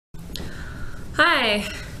Hi,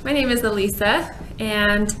 my name is Elisa,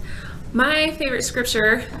 and my favorite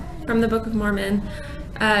scripture from the Book of Mormon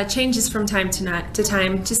changes from time to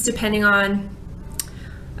time, just depending on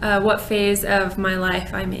what phase of my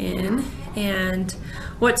life I'm in and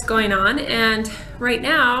what's going on. And right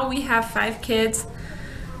now we have 5 kids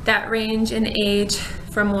that range in age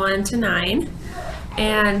from 1 to 9,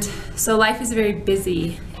 and so life is very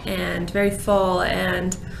busy and very full.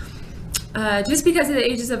 And just because of the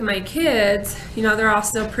ages of my kids, you know, they're all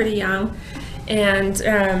still pretty young, and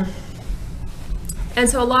so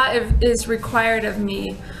a lot is required of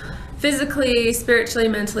me, physically, spiritually,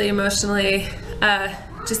 mentally, emotionally,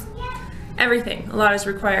 just everything. A lot is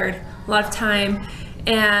required, a lot of time.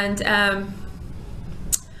 And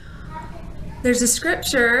there's a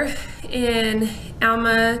scripture in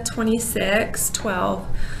Alma 26:12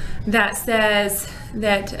 that says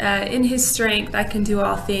that in his strength I can do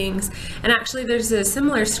all things. And actually there's a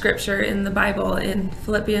similar scripture in the Bible in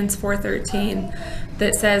Philippians 4:13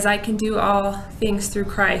 that says I can do all things through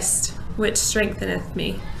Christ which strengtheneth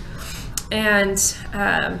me. And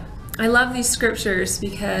I love these scriptures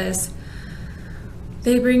because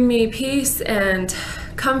they bring me peace and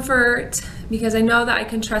comfort, because I know that I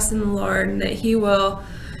can trust in the Lord and that He will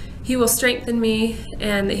strengthen me,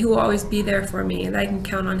 and that He will always be there for me, and that I can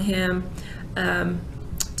count on Him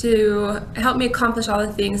to help me accomplish all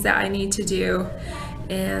the things that I need to do.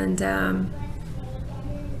 And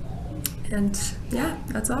yeah,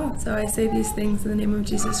 that's all. So I say these things in the name of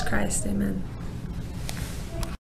Jesus Christ. Amen.